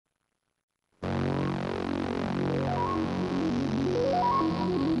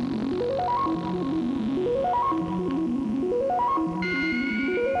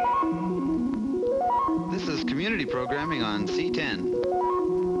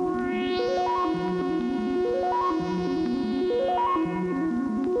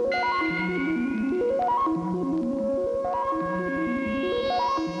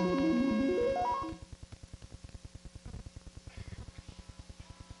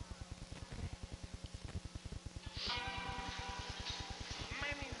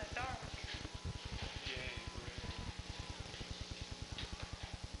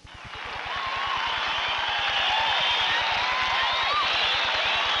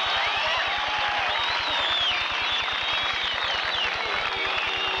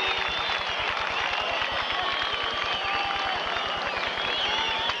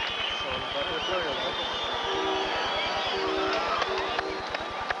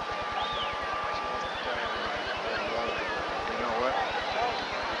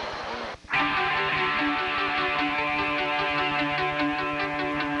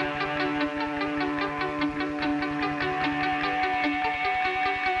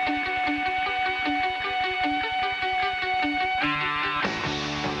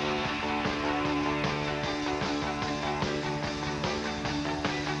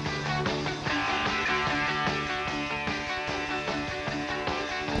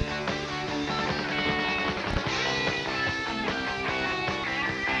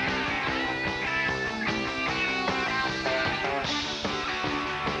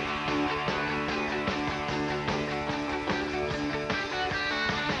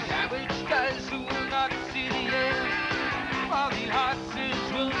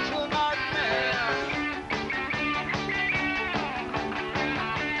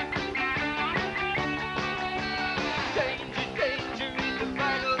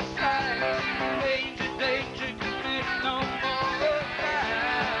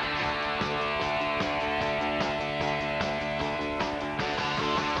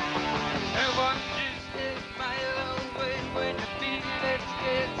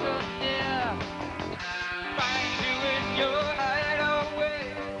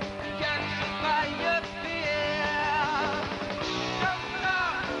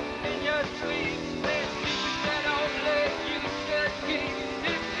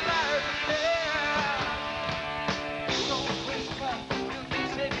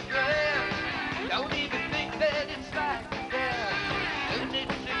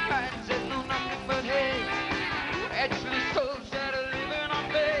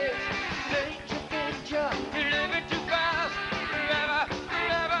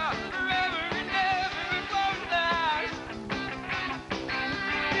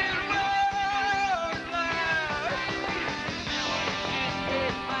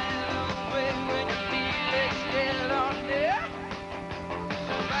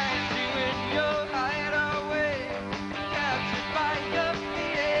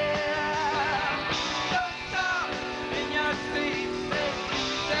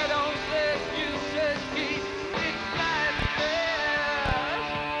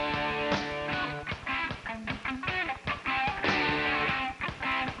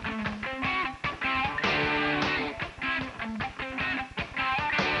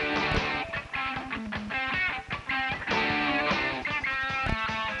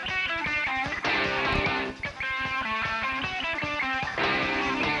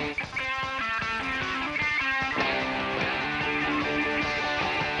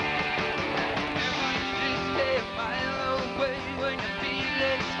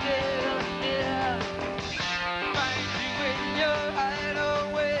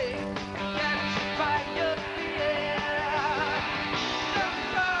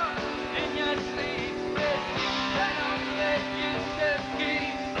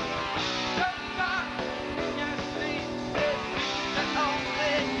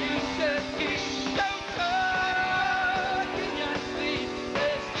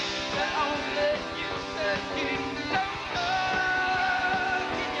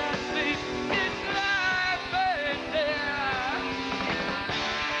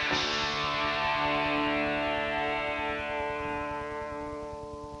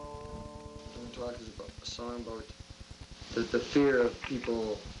Walk is about a song about the fear of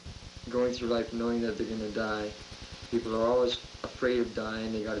people going through life knowing that they're going to die. People are always afraid of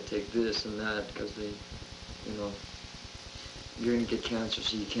dying. They got to take this and that because they, you know, you're going to get cancer,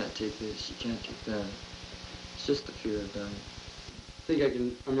 so you can't take this, you can't take that. It's just the fear of dying. I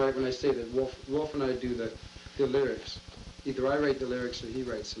think I'm right when I say that Wolf and I do the lyrics. Either I write the lyrics or he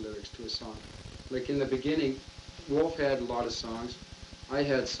writes the lyrics to a song. Like in the beginning, Wolf had a lot of songs, I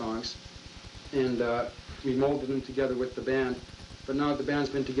had songs, and we molded them together with the band. But now that the band's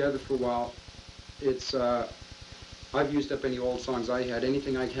been together for a while, it's, I've used up any old songs I had.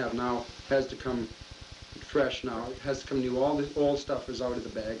 Anything I have now has to come fresh now. It has to come new. All the old stuff is out of the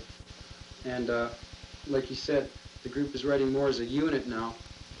bag. And like he said, the group is writing more as a unit now.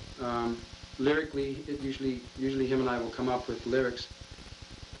 Lyrically, usually him and I will come up with lyrics.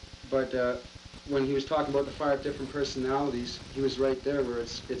 But when he was talking about the 5 different personalities, he was right there where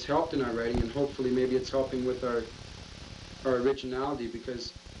it's helped in our writing, and hopefully maybe it's helping with our originality,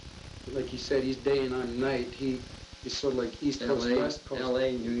 because like he said, he's day and I'm night. He's sort of like East Coast, West Coast.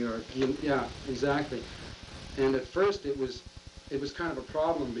 LA, New York. Yeah, exactly. And at first it was kind of a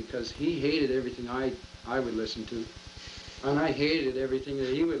problem because he hated everything I would listen to, and I hated everything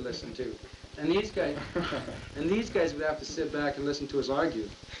that he would listen to. And these guys would have to sit back and listen to us argue,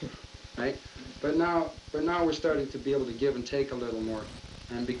 right? But now we're starting to be able to give and take a little more.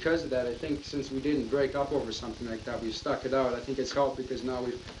 And because of that, I think since we didn't break up over something like that, we've stuck it out. I think it's helped because now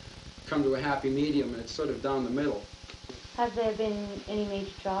we've come to a happy medium, and it's sort of down the middle. Have there been any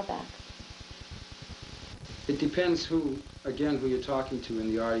major drawbacks? It depends who you're talking to in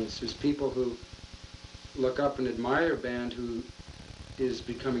the audience. There's people who look up and admire a band who is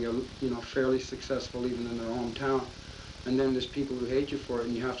becoming fairly successful even in their hometown, and then there's people who hate you for it,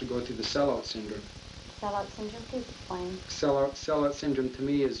 and you have to go through the sellout syndrome. Sellout syndrome, please explain. Sellout syndrome to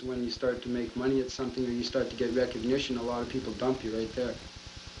me is when you start to make money at something or you start to get recognition. A lot of people dump you right there.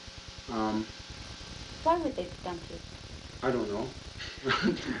 Why would they dump you? I don't know.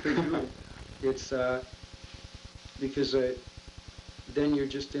 They do. It's because then you're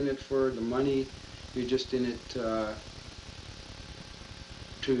just in it for the money. You're just in it for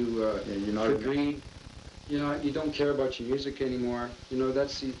greed. You don't care about your music anymore.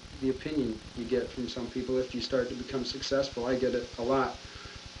 That's the opinion you get from some people if you start to become successful. I get it a lot.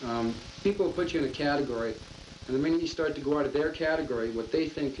 People will put you in a category, and the minute you start to go out of their category, what they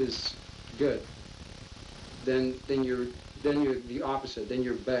think is good, then you're the opposite. Then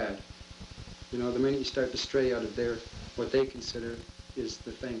you're bad. The minute you start to stray out of what they consider is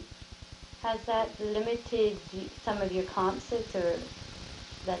the thing. Has that limited some of your concerts, or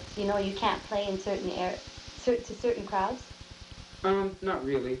that you can't play in to certain crowds? Not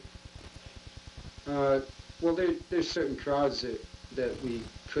really. Well, there's certain crowds that we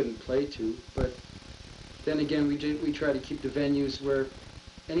couldn't play to, but then again, we try to keep the venues where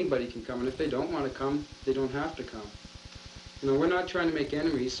anybody can come, and if they don't want to come, they don't have to come. We're not trying to make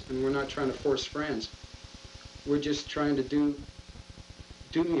enemies, and we're not trying to force friends. We're just trying to do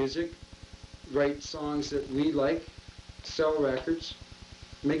music, write songs that we like, sell records,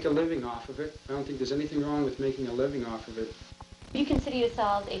 make a living off of it. I don't think there's anything wrong with making a living off of it. You consider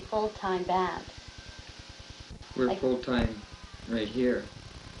yourselves a full-time band? We're full-time right here,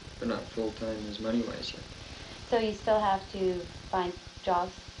 but not full-time as money-wise yet. So you still have to find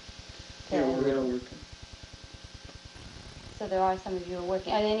jobs? Yeah, we're all working. So there are some of you who are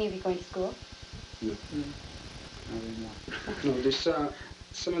working. Are any of you going to school? No. Not anymore. No, there's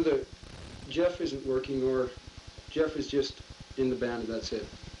some of the... Jeff isn't working, or Jeff is just in the band, that's it.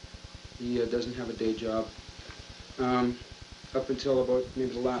 He doesn't have a day job. Up until about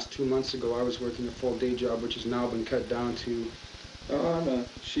maybe the last 2 months ago, I was working a full day job, which has now been cut down to... I'm a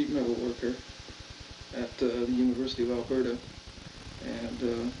sheet metal worker at the University of Alberta.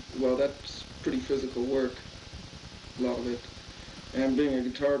 And, well, that's pretty physical work, a lot of it. And being a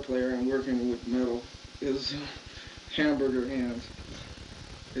guitar player and working with metal is hamburger hands.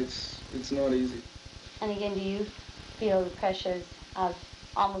 It's not easy. And again, do you feel the pressures of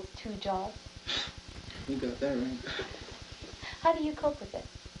almost 2 jobs? You got that right. How do you cope with it?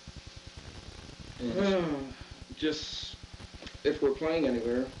 Just, if we're playing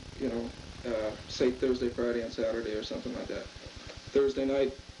anywhere, say Thursday, Friday, and Saturday or something like that. Thursday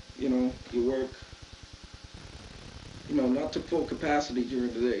night, you work, not to full capacity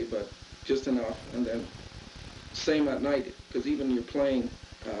during the day, but just enough. And then same at night, because even your playing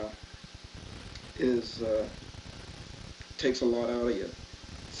takes a lot out of you.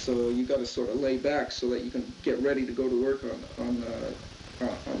 So you got to sort of lay back so that you can get ready to go to work on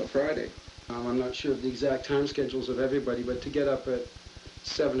the Friday. I'm not sure of the exact time schedules of everybody, but to get up at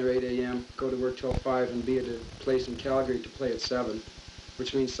 7 or 8 a.m., go to work till 5, and be at a place in Calgary to play at 7,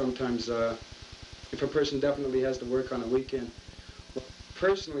 which means sometimes if a person definitely has to work on a weekend. Well,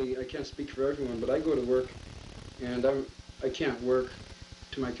 personally, I can't speak for everyone, but I go to work, and I can't work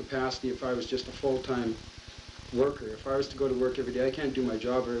to my capacity if I was just a full-time worker. If I was to go to work every day, I can't do my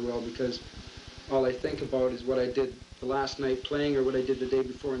job very well because all I think about is what I did the last night playing or what I did the day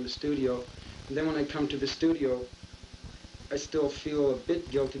before in the studio. And then when I come to the studio, I still feel a bit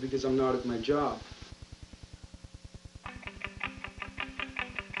guilty because I'm not at my job.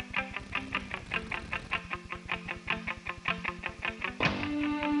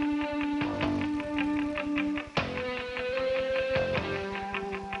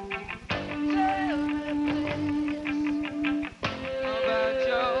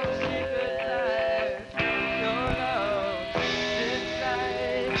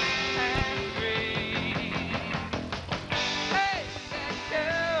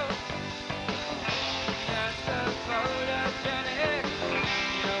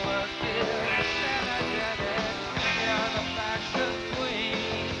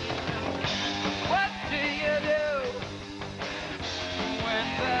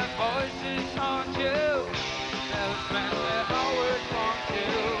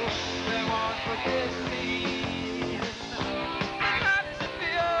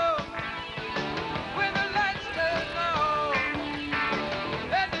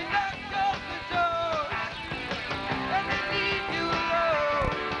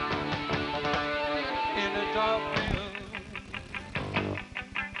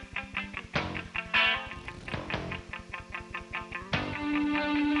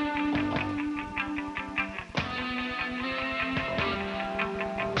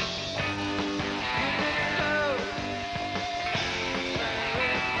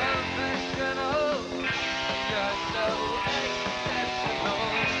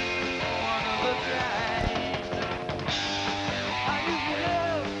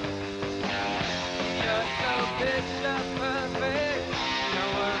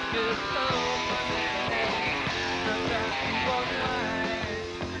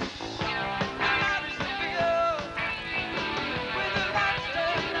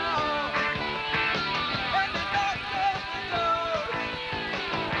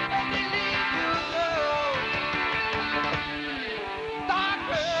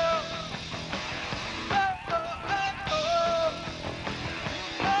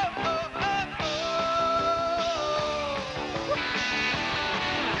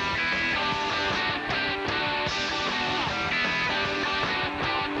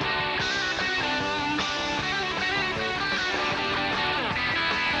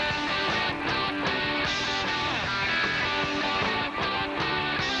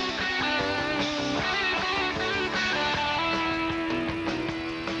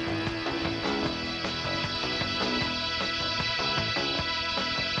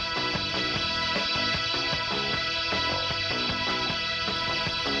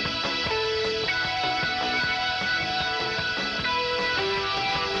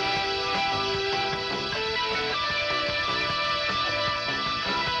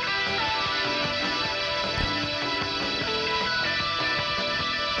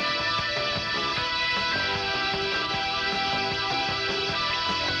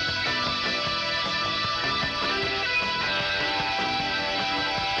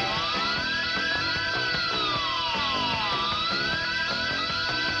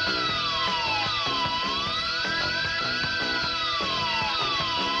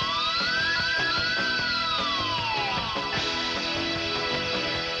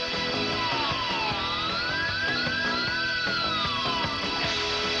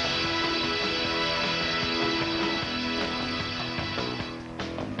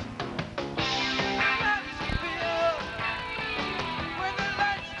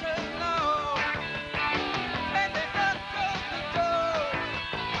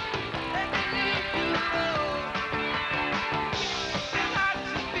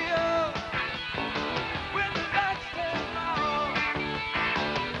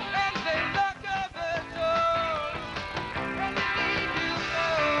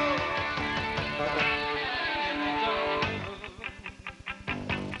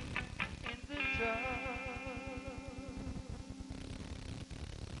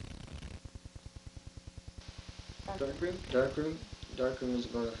 Darkroom is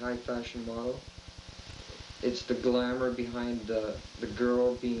about a high fashion model. It's the glamour behind the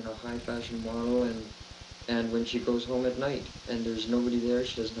girl being a high fashion model, and when she goes home at night and there's nobody there,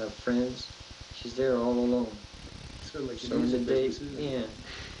 she doesn't have friends, she's there all alone. Sort of like So in the day, yeah,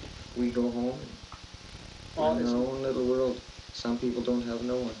 we go home and we're in our own little world. Some people don't have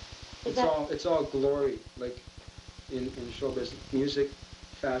no one. It's all glory, like in showbiz, music,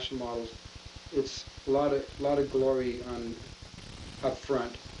 fashion models. It's a lot of glory on up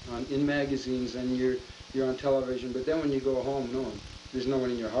front, in magazines, and you're on television. But then when you go home, there's no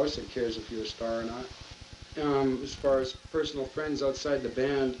one in your house that cares if you're a star or not. As far as personal friends outside the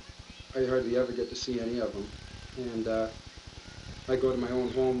band, I hardly ever get to see any of them, and I go to my own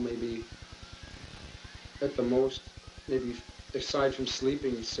home maybe at the most, maybe aside from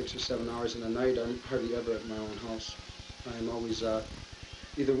sleeping 6 or 7 hours in a night, I'm hardly ever at my own house. I'm always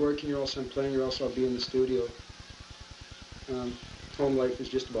either working or else I'm playing or else I'll be in the studio. Home life is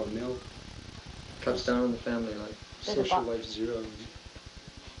just about nil. Cuts down on the family life. Social life zero.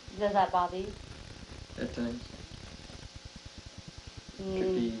 Does that bother you? At times. Mm.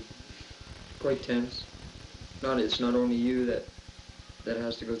 Could be quite tense. It's not only you that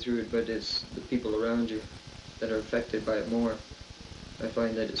has to go through it, but it's the people around you that are affected by it more. I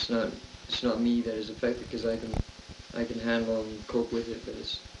find that it's not me that is affected because I can handle and cope with it, but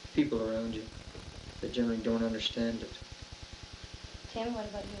it's people around you that generally don't understand it. Tim, what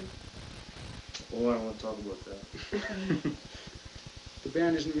about you? Well, I don't want to talk about that. The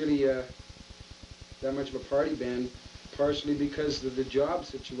band isn't really that much of a party band, partially because of the job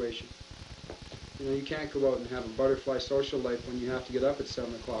situation. You know, you can't go out and have a butterfly social life when you have to get up at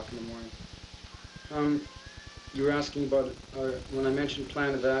 7 o'clock in the morning. You were asking about, when I mentioned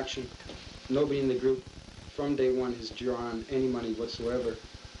plan of action, nobody in the group from day one has drawn any money whatsoever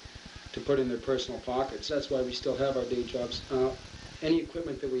to put in their personal pockets. That's why we still have our day jobs. Any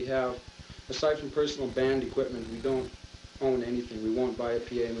equipment that we have, aside from personal band equipment, we don't own anything. We won't buy a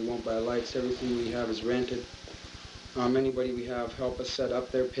PA and we won't buy lights. Everything we have is rented. Anybody we have help us set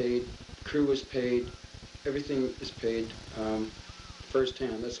up, they're paid. Crew is paid. Everything is paid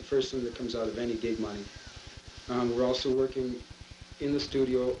firsthand. That's the first thing that comes out of any gig money. We're also working in the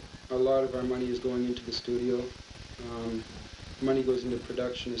studio. A lot of our money is going into the studio. Money goes into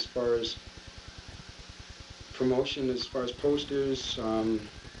production as far as promotion, as far as posters.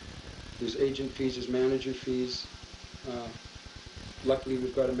 There's agent fees, there's manager fees. Luckily,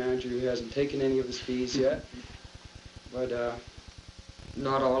 we've got a manager who hasn't taken any of his fees yet. But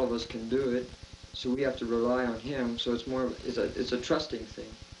not all of us can do it, so we have to rely on him. So it's a trusting thing,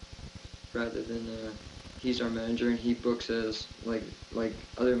 rather than he's our manager and he books us like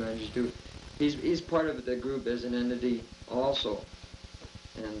other managers do. He's part of the group as an entity also,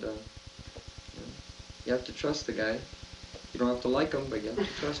 and you have to trust the guy. You don't have to like him, but you have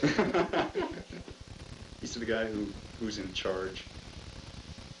to trust him. He's the guy who's in charge.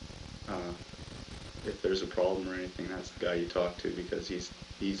 If there's a problem or anything, that's the guy you talk to, because he's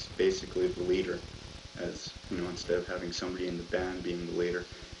basically the leader. As you know, instead of having somebody in the band being the leader,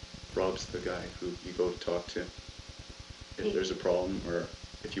 Rob's the guy who you go talk to if there's a problem, or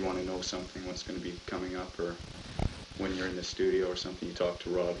if you want to know something, what's going to be coming up, or when you're in the studio or something, you talk to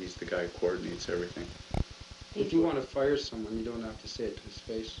Rob. He's the guy who coordinates everything. if you want to fire someone, you don't have to say it to his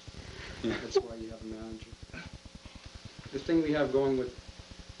face. That's why you have a manager. The thing we have going with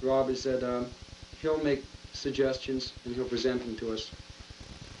Rob is that he'll make suggestions and he'll present them to us.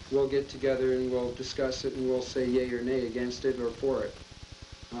 We'll get together and we'll discuss it and we'll say yay or nay against it or for it.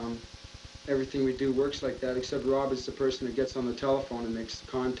 Everything we do works like that, except Rob is the person that gets on the telephone and makes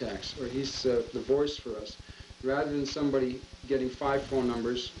the contacts, or he's the voice for us. Rather than somebody getting 5 phone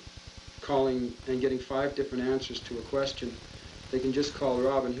numbers, calling and getting 5 different answers to a question, they can just call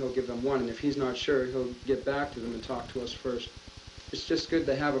Rob and he'll give them one, and if he's not sure, he'll get back to them and talk to us first. It's just good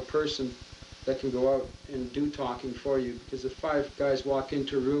to have a person that can go out and do talking for you, because if 5 guys walk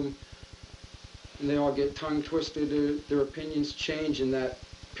into a room and they all get tongue twisted, their opinions change in that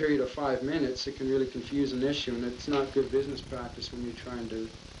period of 5 minutes, it can really confuse an issue, and it's not good business practice when you're trying to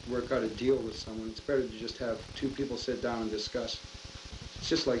work out a deal with someone. It's better to just have 2 people sit down and discuss. It's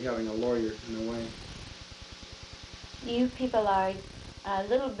just like having a lawyer in a way. You people are a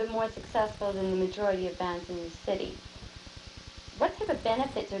little bit more successful than the majority of bands in the city. What type of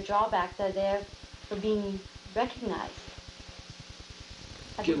benefits or drawbacks are there for being recognized?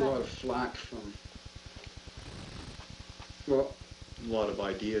 Get a lot of flack from, well, A lot of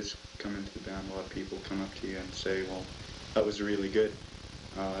ideas come into the band. A lot of people come up to you and say, well, that was really good.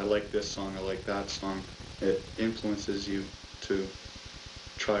 I like this song, I like that song. It influences you to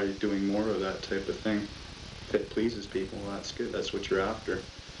try doing more of that type of thing. If it pleases people, well, that's good. That's what you're after.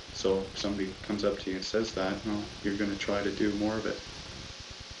 So if somebody comes up to you and says that, well, you're going to try to do more of it,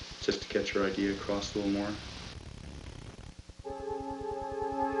 just to get your idea across a little more.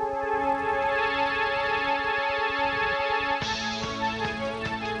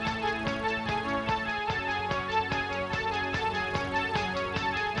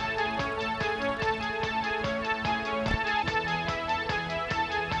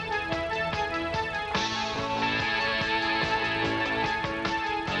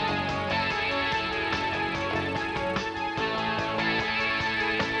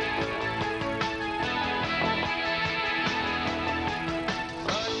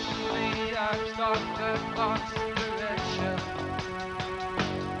 I've lost direction.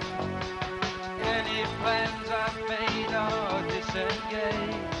 Any plans I've made are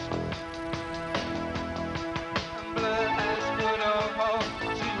disengaged. And blood has put a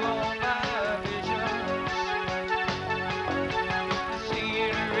halt to all my visions. The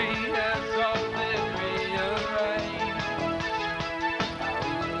scenery has all been rearranged.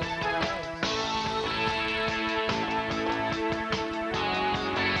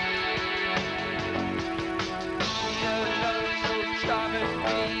 Your love so charming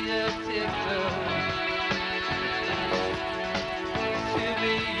me addicted. To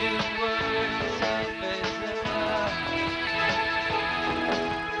me you were insane enough.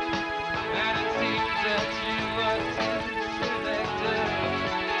 And it seems that you are too selective.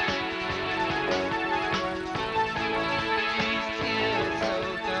 These tears so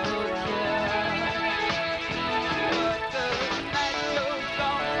no care. But the night goes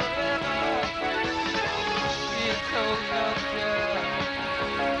on forever. It's so no care.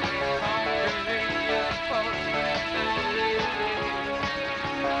 Conquering your faults and no dreams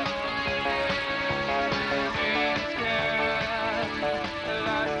can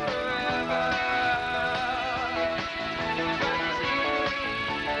last forever.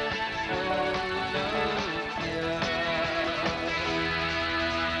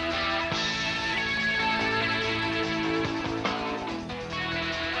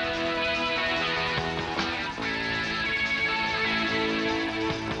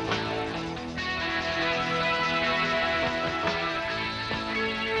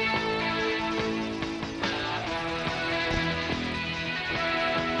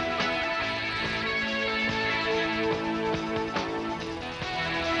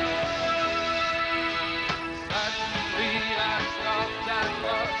 Suddenly I stopped and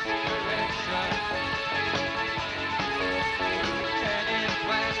lost direction. Any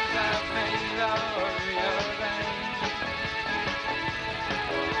plans I've made are rearranged.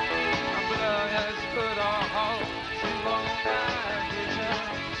 My blood has put a halt to all my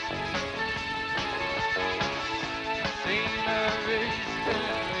visions. Scenery's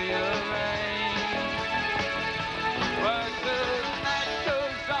been rearranged. But the night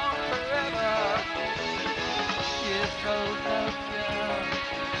goes on forever. Yes, Philadelphia,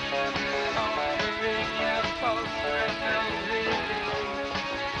 conquering your faults and no dreams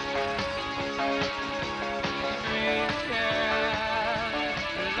can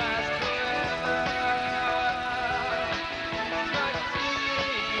last forever. But to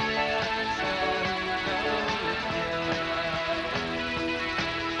me, it's so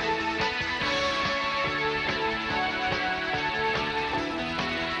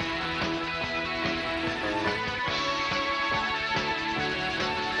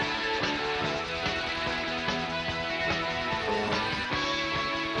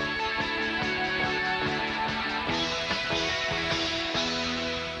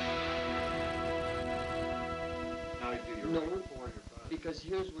No, because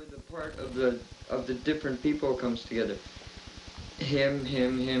here's where the part of the different people comes together. Him,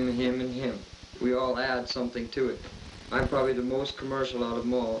 and him. We all add something to it. I'm probably the most commercial out of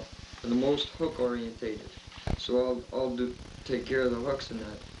them all, and the most hook orientated. So I'll take care of the hooks in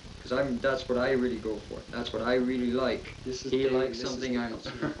that, because that's what I really go for. That's what I really like. This is He Dave, likes this is something Nick. else,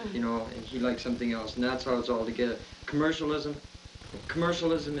 you know, and he likes something else, and that's how it's all together. Commercialism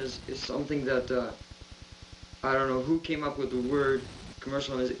is something that I don't know who came up with the word.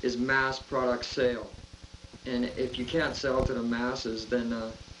 Commercialism is mass product sale. And if you can't sell to the masses, then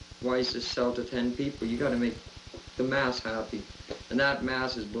why just sell to 10 people? You got to make the mass happy. And that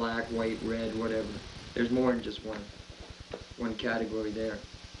mass is black, white, red, whatever. There's more than just one category there.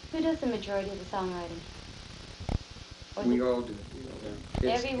 Who does the majority of the songwriting? Or We the- all do.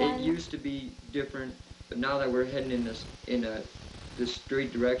 Everyone- It used to be different, but now that we're heading in this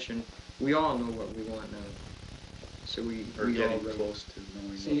straight direction, we all know what we want now. So we Or all getting write. close to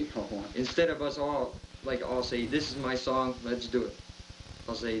knowing See, what we want. Instead of us all, like, I'll say, this is my song, let's do it.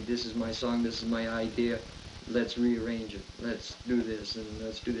 I'll say, this is my song, this is my idea, let's rearrange it. Let's do this, and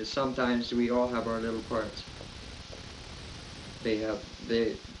let's do this. Sometimes we all have our little parts.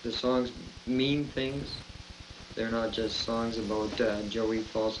 The songs mean things. They're not just songs about Joey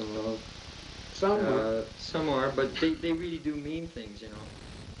falls in love. Some are, but they really do mean things, you know.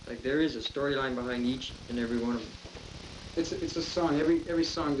 Like, there is a storyline behind each and every one of them. It's a song. Every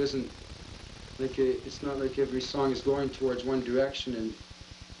song doesn't it's not like every song is going towards one direction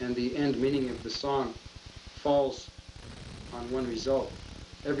and the end meaning of the song falls on one result.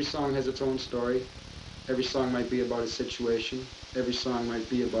 Every song has its own story. Every song might be about a situation. Every song might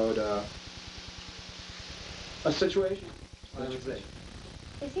be about a situation. I would say.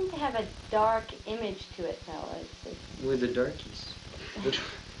 They seem to have a dark image to it, though. We're the darkies.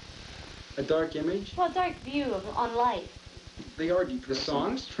 A dark image? Well, a dark view on life. They are The depressing.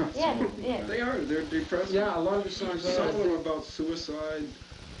 songs? Yeah, yeah. They are. They're depressing. Yeah, a lot of the songs Some are. of them are about suicide,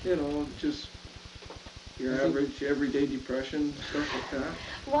 you know, just your I think- average everyday depression, stuff like that.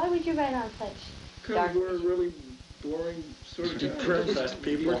 Why would you write on such Because dark we're issues? really boring sort of guys. Depressed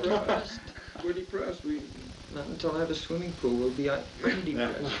people. We're depressed. We're depressed. Not until I have a swimming pool, we'll be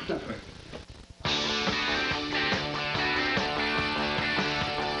depressed.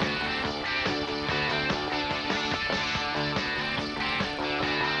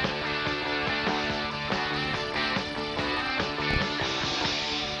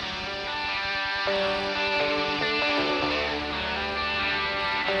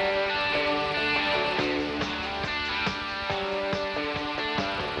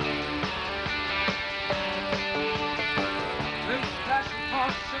 There's flashing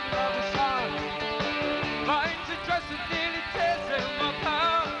pumps and love song. Lines and dresses nearly tears them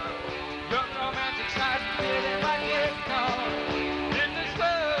apart. Young romantic side feeling like it's gone. In this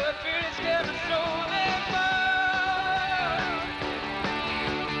world, feeling scared of so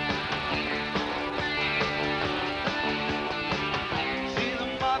see the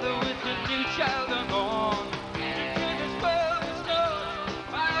mother with the new child unborn. In this world is gone,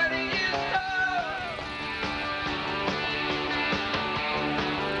 already is gone.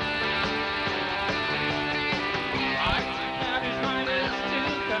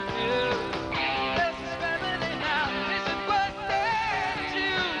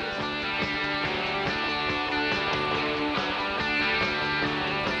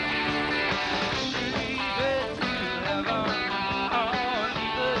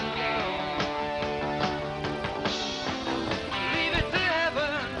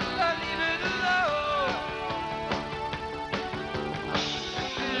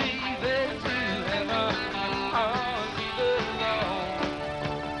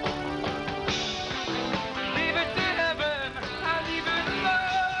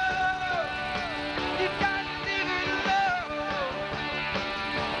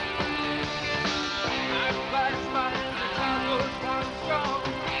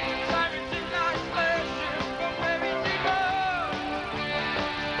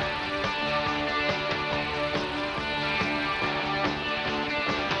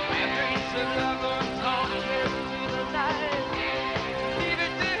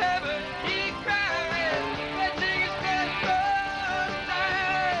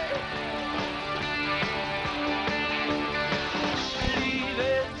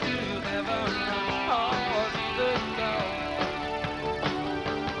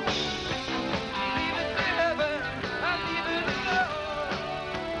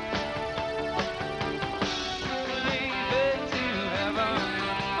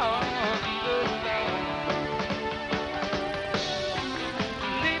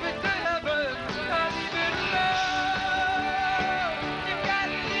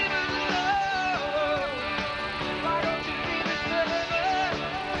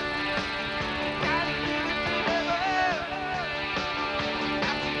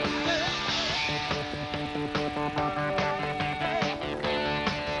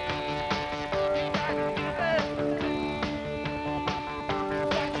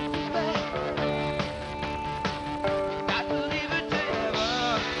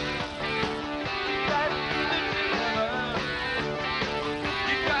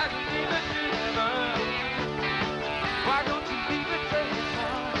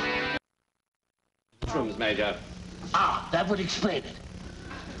 Rooms, Major. Ah, that would explain it.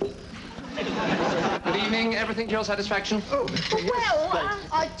 Good evening. Everything to your satisfaction? Oh, Well,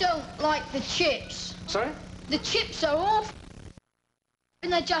 I don't like the chips. Sorry? The chips are awful.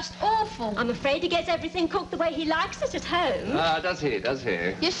 And they're just awful. I'm afraid he gets everything cooked the way he likes it at home. Does he? Does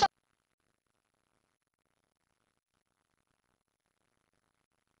he? Yes,